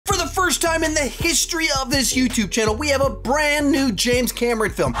first time in the history of this YouTube channel, we have a brand new James Cameron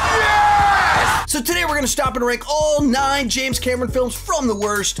film. Yes! So today we're gonna stop and rank all 9 James Cameron films from the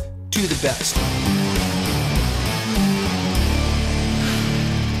worst to the best.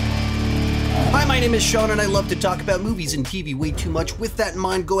 Hi, my name is Sean and I love to talk about movies and TV way too much. With that in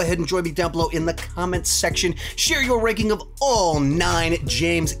mind, go ahead and join me down below in the comments section. Share your ranking of all 9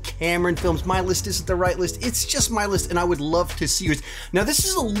 James Cameron films. My list isn't the right list, it's just my list and I would love to see yours. Now this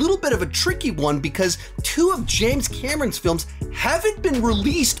is a little bit of a tricky one because 2 of James Cameron's films haven't been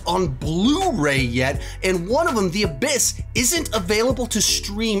released on Blu-ray yet, and one of them, The Abyss, isn't available to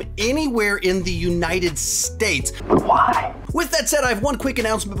stream anywhere in the United States. Why? With that said, I have one quick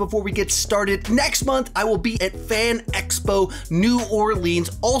announcement before we get started. Next month, I will be at Fan Expo New Orleans.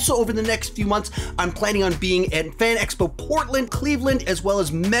 Also over the next few months, I'm planning on being at Fan Expo Portland, Cleveland, as well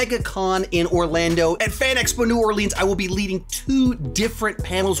as MegaCon in Orlando. At Fan Expo New Orleans, I will be leading 2 different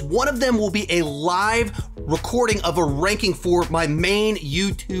panels. One of them will be a live recording of a ranking for my main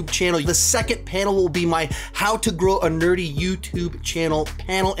YouTube channel. The second panel will be my How to Grow a Nerdy YouTube channel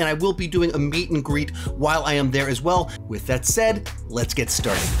panel, and I will be doing a meet and greet while I am there as well. With that said, let's get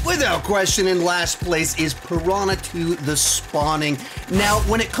started. Without question, in last place is Piranaha II The Spawning. Now,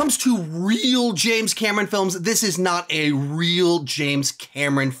 when it comes to real James Cameron films, this is not a real James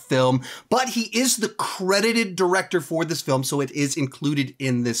Cameron film, but he is the credited director for this film, so it is included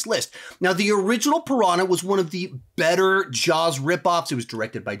in this list. Now, the original Piranaha was one of the better Jaws ripoffs. It was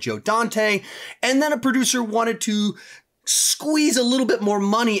directed by Joe Dante, and then a producer wanted to squeeze a little bit more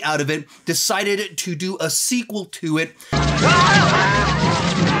money out of it, decided to do a sequel to it.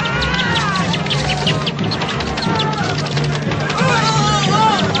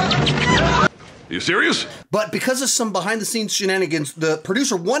 Are you serious? But because of some behind-the-scenes shenanigans, the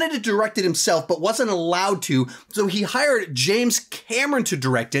producer wanted to direct it himself, but wasn't allowed to, so he hired James Cameron to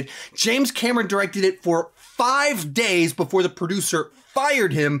direct it. James Cameron directed it for 5 days before the producer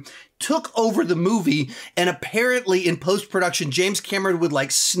fired him, took over the movie, and apparently in post-production, James Cameron would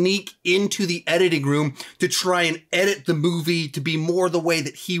like sneak into the editing room to try and edit the movie to be more the way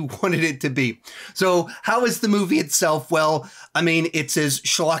that he wanted it to be. So how is the movie itself? Well, I mean, it's as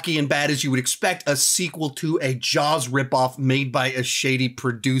schlocky and bad as you would expect a sequel to a Jaws ripoff made by a shady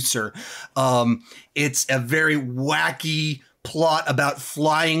producer. It's a very wacky plot about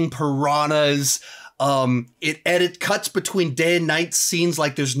flying piranhas. It cuts between day and night scenes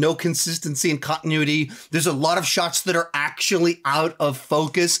like there's no consistency and continuity. There's a lot of shots that are actually out of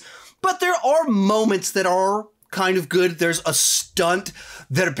focus, but there are moments that are kind of good. There's a stunt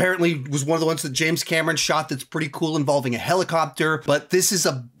that apparently was one of the ones that James Cameron shot that's pretty cool involving a helicopter, but this is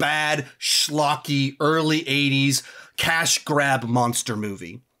a bad, schlocky, early 80s cash grab monster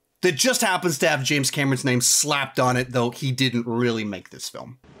movie that just happens to have James Cameron's name slapped on it, though he didn't really make this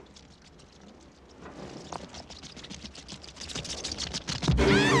film.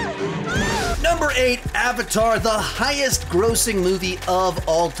 Number 8, Avatar, the highest grossing movie of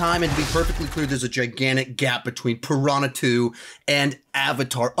all time. And to be perfectly clear, there's a gigantic gap between Piranaha 2 and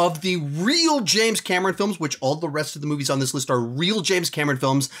Avatar. Of the real James Cameron films, which all the rest of the movies on this list are real James Cameron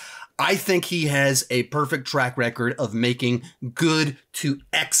films, I think he has a perfect track record of making good to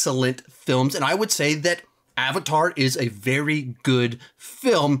excellent films. And I would say that Avatar is a very good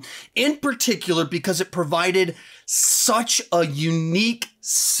film, in particular because it provided such a unique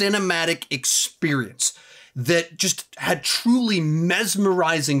cinematic experience that just had truly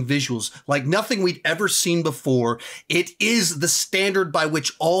mesmerizing visuals like nothing we'd ever seen before. It is the standard by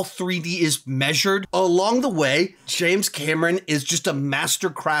which all 3D is measured. Along the way, James Cameron is just a master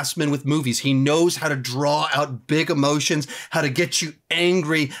craftsman with movies. He knows how to draw out big emotions, how to get you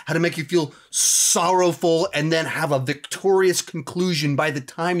angry, how to make you feel sorrowful, and then have a victorious conclusion by the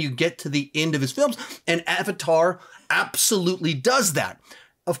time you get to the end of his films. And Avatar absolutely does that.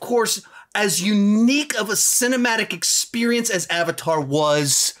 Of course, as unique of a cinematic experience as Avatar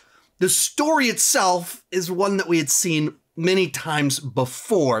was, the story itself is one that we had seen many times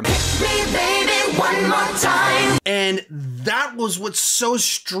before. Hit me, baby, one more time. And that was what's so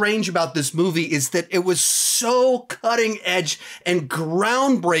strange about this movie, is that it was so cutting edge and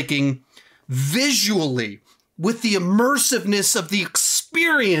groundbreaking visually with the immersiveness of the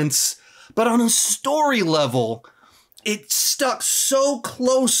experience, but on a story level, it stuck so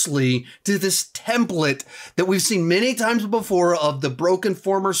closely to this template that we've seen many times before of the broken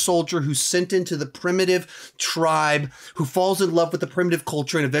former soldier who's sent into the primitive tribe, who falls in love with the primitive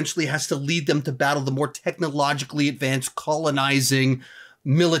culture and eventually has to lead them to battle the more technologically advanced colonizing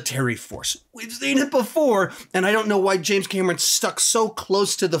military force. We've seen it before, and I don't know why James Cameron stuck so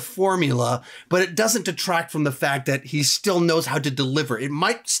close to the formula, but it doesn't detract from the fact that he still knows how to deliver. It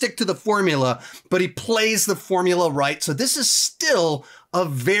might stick to the formula, but he plays the formula right. So this is still a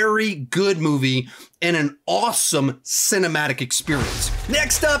very good movie and an awesome cinematic experience.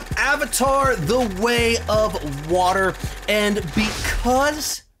 Next up, Avatar: The Way of Water. And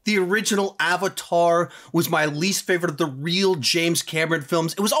because the original Avatar was my least favorite of the real James Cameron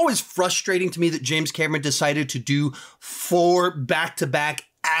films, it was always frustrating to me that James Cameron decided to do 4 back-to-back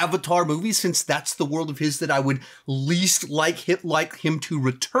Avatar movies, since that's the world of his that I would least like him to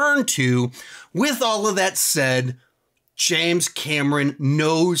return to. With all of that said, James Cameron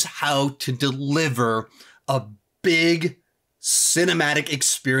knows how to deliver a big cinematic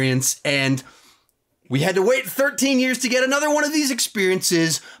experience, and we had to wait 13 years to get another one of these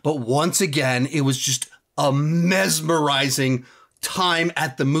experiences, but once again, it was just a mesmerizing time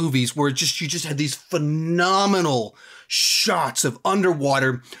at the movies where you just had these phenomenal shots of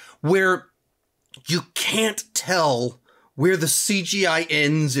underwater where you can't tell where the CGI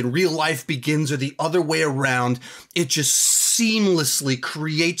ends and real life begins or the other way around. It just seamlessly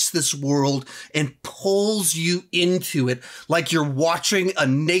creates this world and pulls you into it like you're watching a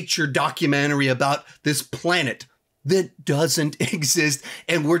nature documentary about this planet that doesn't exist,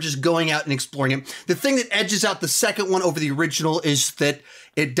 and we're just going out and exploring it. The thing that edges out the second one over the original is that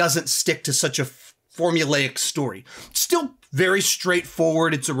it doesn't stick to such a formulaic story. Still very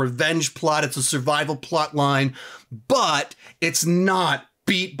straightforward. It's a revenge plot. It's a survival plot line, but it's not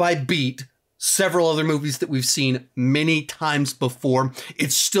beat by beat several other movies that we've seen many times before.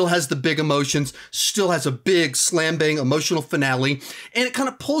 It still has the big emotions, still has a big slam bang emotional finale, and it kind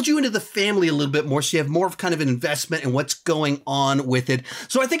of pulls you into the family a little bit more, so you have more of kind of an investment in what's going on with it.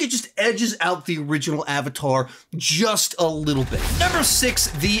 So I think it just edges out the original Avatar just a little bit. Number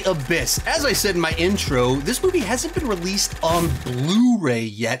 6, The Abyss. As I said in my intro, this movie hasn't been released on Blu-ray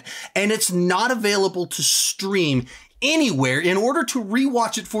yet, and it's not available to stream anywhere. In order to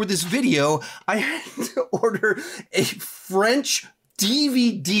rewatch it for this video, I had to order a French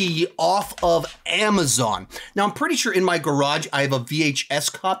DVD off of Amazon. Now, I'm pretty sure in my garage I have a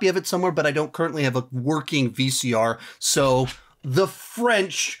VHS copy of it somewhere, but I don't currently have a working VCR. So the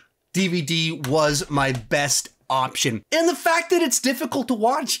French DVD was my best option. And the fact that it's difficult to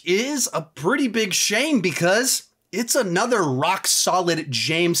watch is a pretty big shame, because it's another rock solid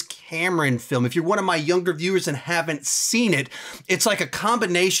James Cameron film. If you're one of my younger viewers and haven't seen it, it's like a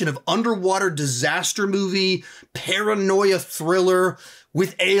combination of underwater disaster movie, paranoia thriller,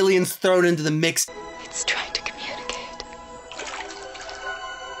 with aliens thrown into the mix. It's trying to communicate.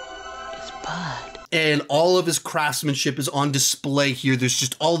 It's Bud. And all of his craftsmanship is on display here. There's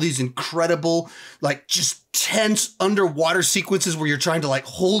just all these incredible, like, just tense underwater sequences where you're trying to like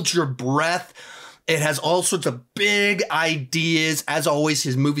hold your breath. It has all sorts of big ideas. As always,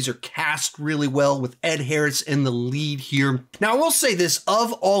 his movies are cast really well, with Ed Harris in the lead here. Now, I will say this,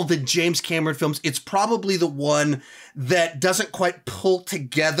 of all the James Cameron films, it's probably the one that doesn't quite pull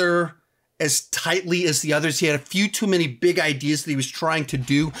together as tightly as the others. He had a few too many big ideas that he was trying to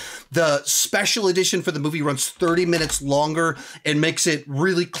do. The special edition for the movie runs 30 minutes longer and makes it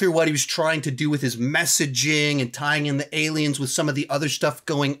really clear what he was trying to do with his messaging and tying in the aliens with some of the other stuff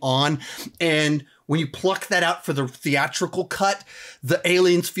going on. And when you pluck that out for the theatrical cut, the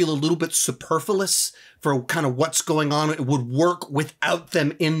aliens feel a little bit superfluous for kind of what's going on. It would work without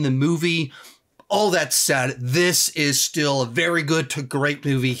them in the movie. All that said, this is still a very good to great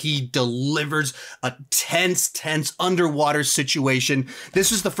movie. He delivers a tense underwater situation.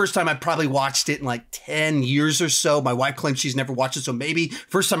 This is the first time I probably watched it in like 10 years or so. My wife claims she's never watched it, so maybe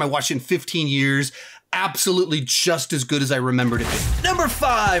first time I watched it in 15 years. Absolutely just as good as I remembered it being. Number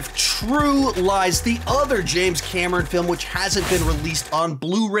 5, True Lies, the other James Cameron film which hasn't been released on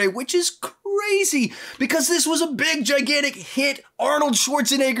Blu-ray, which is crazy because this was a big, gigantic hit Arnold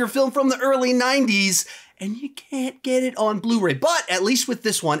Schwarzenegger film from the early 90s, and you can't get it on Blu-ray. But at least with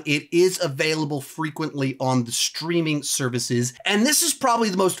this one, it is available frequently on the streaming services, and this is probably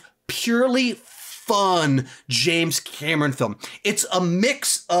the most purely fun James Cameron film. It's a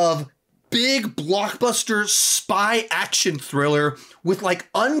mix of big blockbuster spy action thriller with like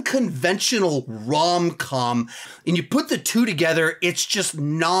unconventional rom-com, and you put the two together, it's just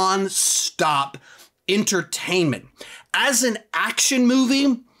non-stop entertainment. As an action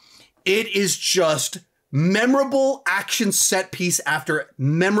movie, it is just memorable action set piece after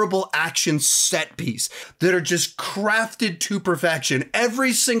memorable action set piece that are just crafted to perfection.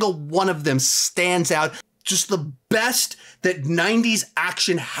 Every single one of them stands out. Just the best that 90s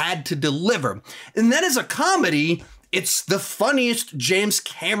action had to deliver. And then as a comedy, It's the funniest James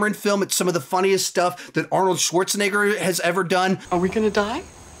Cameron film. It's some of the funniest stuff that Arnold Schwarzenegger has ever done. Are we gonna die?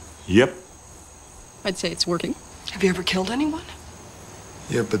 Yep. I'd say it's working. Have you ever killed anyone?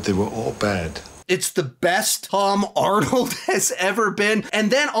 Yeah, but they were all bad. It's the best Tom Arnold has ever been. And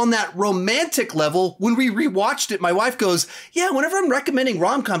then on that romantic level, when we rewatched it, my wife goes, yeah, whenever I'm recommending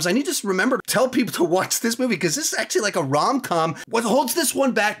rom-coms, I need to remember to tell people to watch this movie because this is actually like a rom-com. What holds this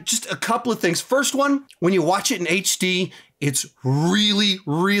one back, just a couple of things. First one, when you watch it in HD, it's really,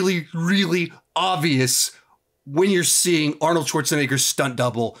 really, really obvious when you're seeing Arnold Schwarzenegger's stunt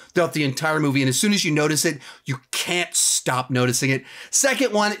double throughout the entire movie. And as soon as you notice it, you can't stop noticing it.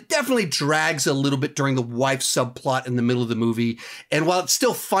 Second one, it definitely drags a little bit during the wife subplot in the middle of the movie. And while it's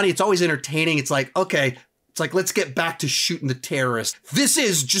still funny, it's always entertaining. It's like, okay, it's like, let's get back to shooting the terrorist. This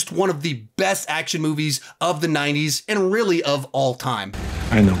is just one of the best action movies of the 90s and really of all time.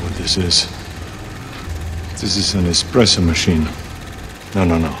 I know what this is. This is an espresso machine.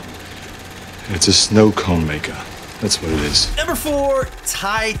 No. It's a snow cone maker. That's what it is. Number 4,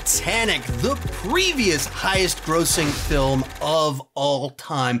 Titanic, the previous highest grossing film of all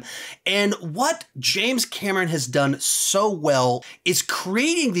time. And what James Cameron has done so well is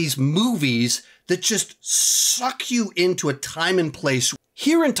creating these movies that just suck you into a time and place.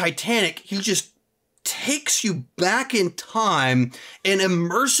 Here in Titanic, he just takes you back in time and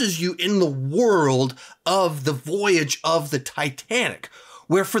immerses you in the world of the voyage of the Titanic,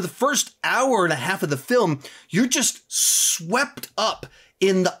 where for the first hour and a half of the film, you're just swept up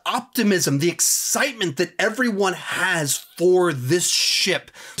in the optimism, the excitement that everyone has for this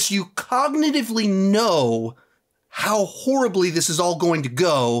ship. So you cognitively know how horribly this is all going to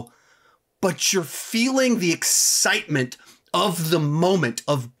go, but you're feeling the excitement of the moment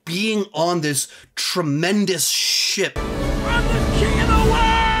of being on this tremendous ship. I'm the king of the world!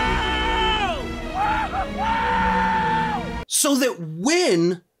 So that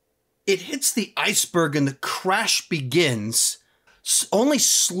when it hits the iceberg and the crash begins, only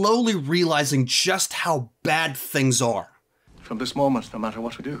slowly realizing just how bad things are. From this moment, no matter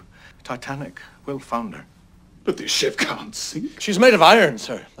what we do, Titanic will founder. But this ship can't sink. She's made of iron,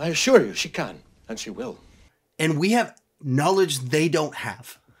 sir. I assure you, she can, and she will. And we have knowledge they don't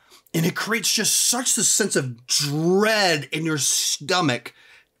have. And it creates just such a sense of dread in your stomach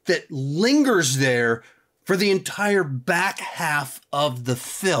that lingers there for the entire back half of the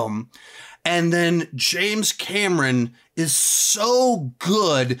film. And then James Cameron is so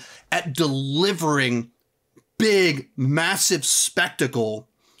good at delivering big, massive spectacle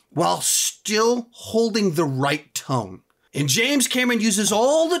while still holding the right tone. And James Cameron uses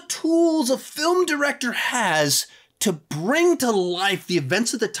all the tools a film director has to bring to life the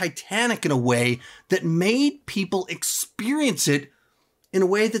events of the Titanic in a way that made people experience it in a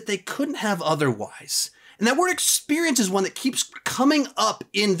way that they couldn't have otherwise. And that word experience is one that keeps coming up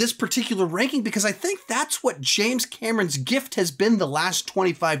in this particular ranking because I think that's what James Cameron's gift has been the last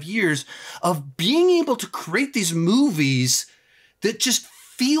 25 years of being able to create these movies that just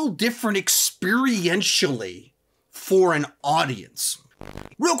feel different experientially for an audience.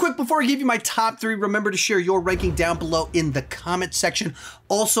 Real quick before I give you my top 3, remember to share your ranking down below in the comment section.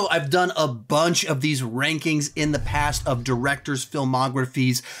 Also, I've done a bunch of these rankings in the past of directors'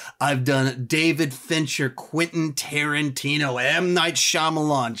 filmographies. I've done David Fincher, Quentin Tarantino, M. Night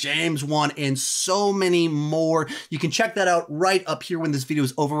Shyamalan, James Wan, and so many more. You can check that out right up here when this video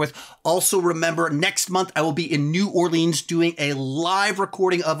is over with. Also, remember, next month I will be in New Orleans doing a live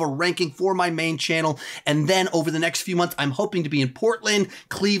recording of a ranking for my main channel. And then over the next few months, I'm hoping to be in Portland,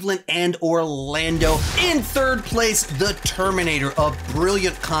 Cleveland, and Orlando. In third place, The Terminator, a brilliant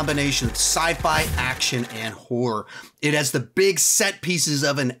combination of sci-fi, action, and horror. It has the big set pieces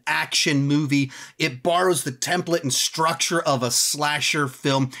of an action movie. It borrows the template and structure of a slasher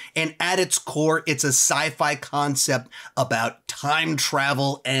film, and at its core, it's a sci-fi concept about time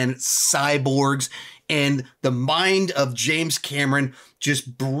travel and cyborgs. And the mind of James Cameron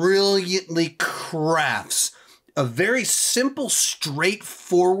just brilliantly crafts a very simple,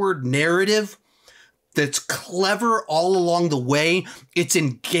 straightforward narrative that's clever all along the way. It's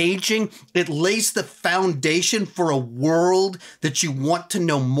engaging. It lays the foundation for a world that you want to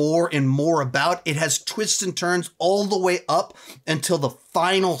know more and more about. It has twists and turns all the way up until the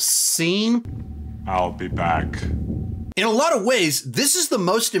final scene. I'll be back. In a lot of ways, this is the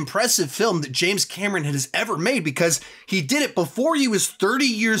most impressive film that James Cameron has ever made because he did it before he was 30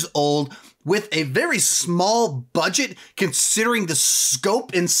 years old, with a very small budget considering the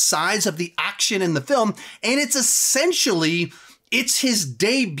scope and size of the action in the film. And it's essentially, it's his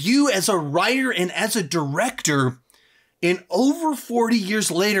debut as a writer and as a director. And over 40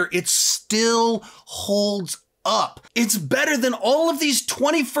 years later, it still holds up. It's better than all of these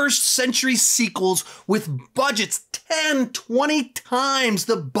 21st century sequels with budgets 10, 20 times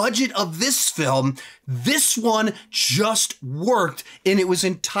the budget of this film. This one just worked, and it was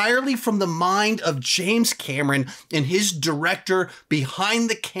entirely from the mind of James Cameron and his director behind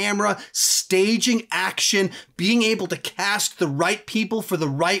the camera, staging action, being able to cast the right people for the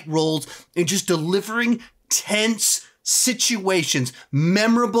right roles, and just delivering tense situations,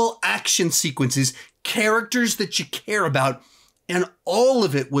 memorable action sequences, characters that you care about, and all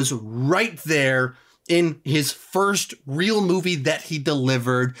of it was right there in his first real movie that he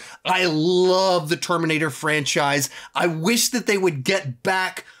delivered. I love the Terminator franchise. I wish that they would get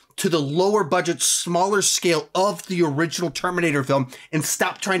back to the lower budget, smaller scale of the original Terminator film and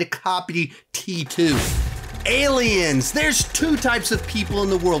stop trying to copy T2. Aliens. There's two types of people in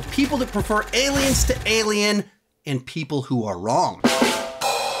the world. People that prefer aliens to Alien and people who are wrong.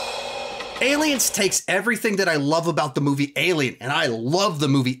 Aliens takes everything that I love about the movie Alien, and I love the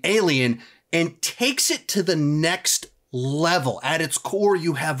movie Alien, and takes it to the next level. At its core,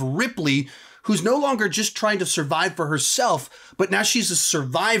 you have Ripley, who's no longer just trying to survive for herself, but now she's a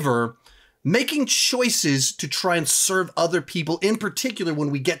survivor, making choices to try and serve other people. In particular, when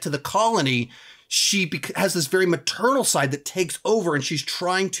we get to the colony, she has this very maternal side that takes over, and she's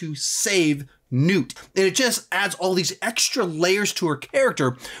trying to save Newt. And it just adds all these extra layers to her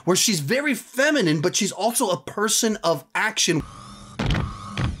character where she's very feminine, but she's also a person of action.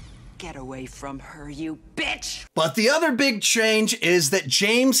 Get away from her, you bitch! But the other big change is that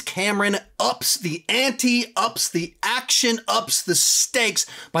James Cameron ups the ante, ups the action, ups the stakes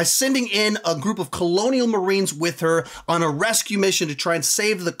by sending in a group of colonial marines with her on a rescue mission to try and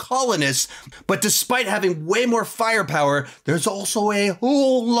save the colonists. But despite having way more firepower, there's also a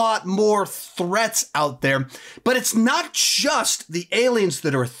whole lot more threats out there. But it's not just the aliens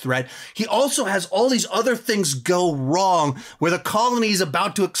that are a threat. He also has all these other things go wrong where the colony is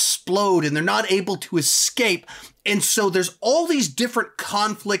about to explode and they're not able to escape. And so there's all these different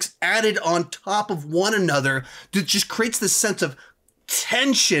conflicts added on top of one another that just creates this sense of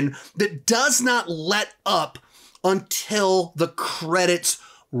tension that does not let up until the credits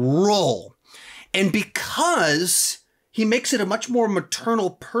roll. And because he makes it a much more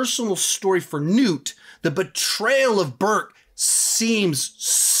maternal, personal story for Newt, the betrayal of Bert seems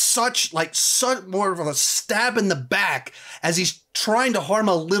such more of a stab in the back as he's trying to harm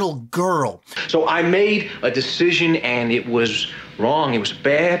a little girl. So I made a decision and it was wrong. It was a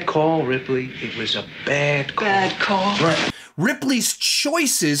bad call, Ripley. It was a bad call. Bad call. Right. Ripley's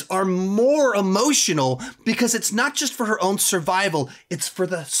choices are more emotional because it's not just for her own survival, it's for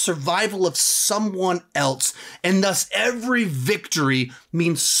the survival of someone else. And thus every victory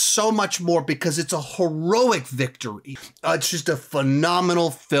means so much more because it's a heroic victory. It's just a phenomenal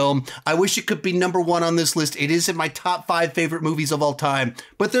film. I wish it could be #1 on this list. It is in my top 5 favorite movies of all time.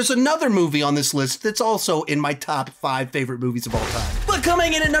 But there's another movie on this list that's also in my top 5 favorite movies of all time. But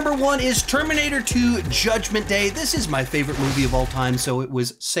coming in at #1 is Terminator 2 Judgment Day. This is my favorite movie of all time, so it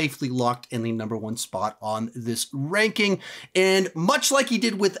was safely locked in the #1 spot on this ranking. And much like he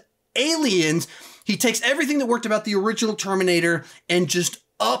did with Aliens, he takes everything that worked about the original Terminator and just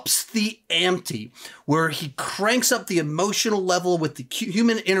ups the ante, where he cranks up the emotional level with the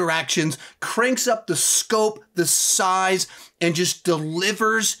human interactions, cranks up the scope, the size, and just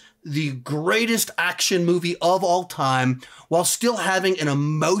delivers the greatest action movie of all time while still having an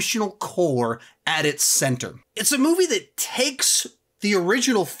emotional core at its center. It's a movie that takes the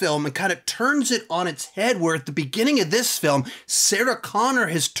original film and kind of turns it on its head, where at the beginning of this film, Sarah Connor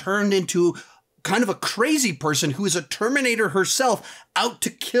has turned into kind of a crazy person who is a Terminator herself, out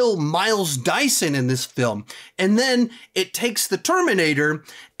to kill Miles Dyson in this film. And then it takes the Terminator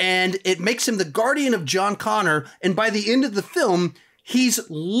and it makes him the guardian of John Connor. And by the end of the film, he's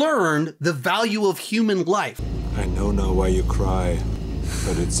learned the value of human life. I know now why you cry,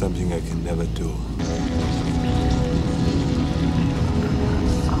 but it's something I can never do.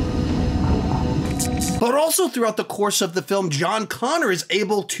 But also throughout the course of the film, John Connor is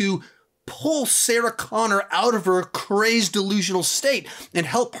able to pull Sarah Connor out of her crazed delusional state and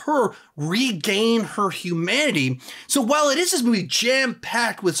help her regain her humanity. So while it is this movie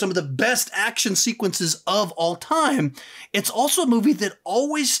jam-packed with some of the best action sequences of all time, it's also a movie that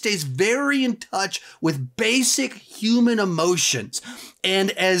always stays very in touch with basic human emotions.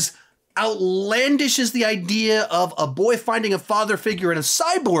 And as outlandish as the idea of a boy finding a father figure in a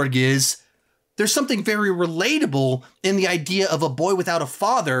cyborg is, there's something very relatable in the idea of a boy without a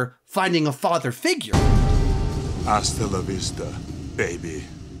father finding a father figure. Hasta la vista, baby.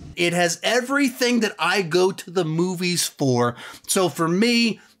 It has everything that I go to the movies for. So for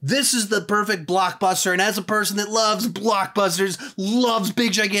me, This is the perfect blockbuster, and as a person that loves blockbusters, loves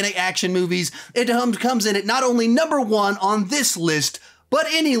big gigantic action movies, it comes in at not only #1 on this list, but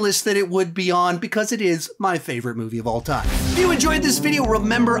any list that it would be on, because it is my favorite movie of all time. If you enjoyed this video,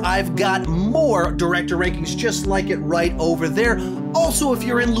 remember I've got more director rankings just like it right over there. Also, if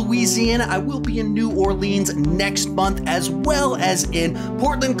you're in Louisiana, I will be in New Orleans next month, as well as in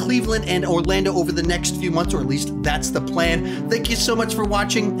Portland, Cleveland, and Orlando over the next few months, or at least that's the plan. Thank you so much for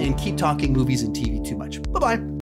watching, and keep talking movies and TV too much. Bye-bye.